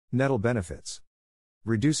Nettle Benefits.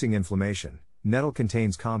 Reducing inflammation. Nettle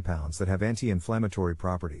contains compounds that have anti-inflammatory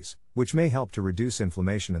properties, which may help to reduce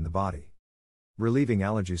inflammation in the body. Relieving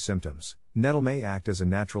allergy symptoms. Nettle may act as a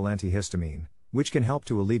natural antihistamine, which can help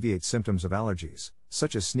to alleviate symptoms of allergies,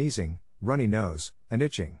 such as sneezing, runny nose, and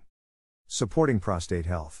itching. Supporting prostate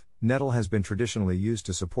health. Nettle has been traditionally used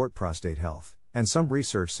to support prostate health, and some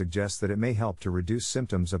research suggests that it may help to reduce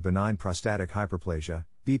symptoms of benign prostatic hyperplasia,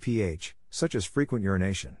 BPH, such as frequent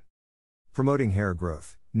urination. Promoting hair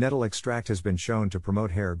growth. Nettle extract has been shown to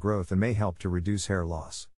promote hair growth and may help to reduce hair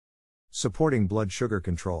loss. Supporting blood sugar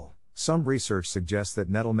control. Some research suggests that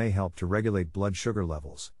nettle may help to regulate blood sugar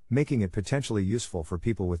levels, making it potentially useful for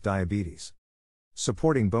people with diabetes.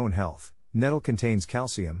 Supporting bone health. Nettle contains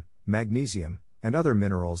calcium, magnesium, and other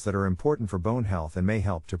minerals that are important for bone health and may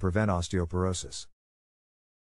help to prevent osteoporosis.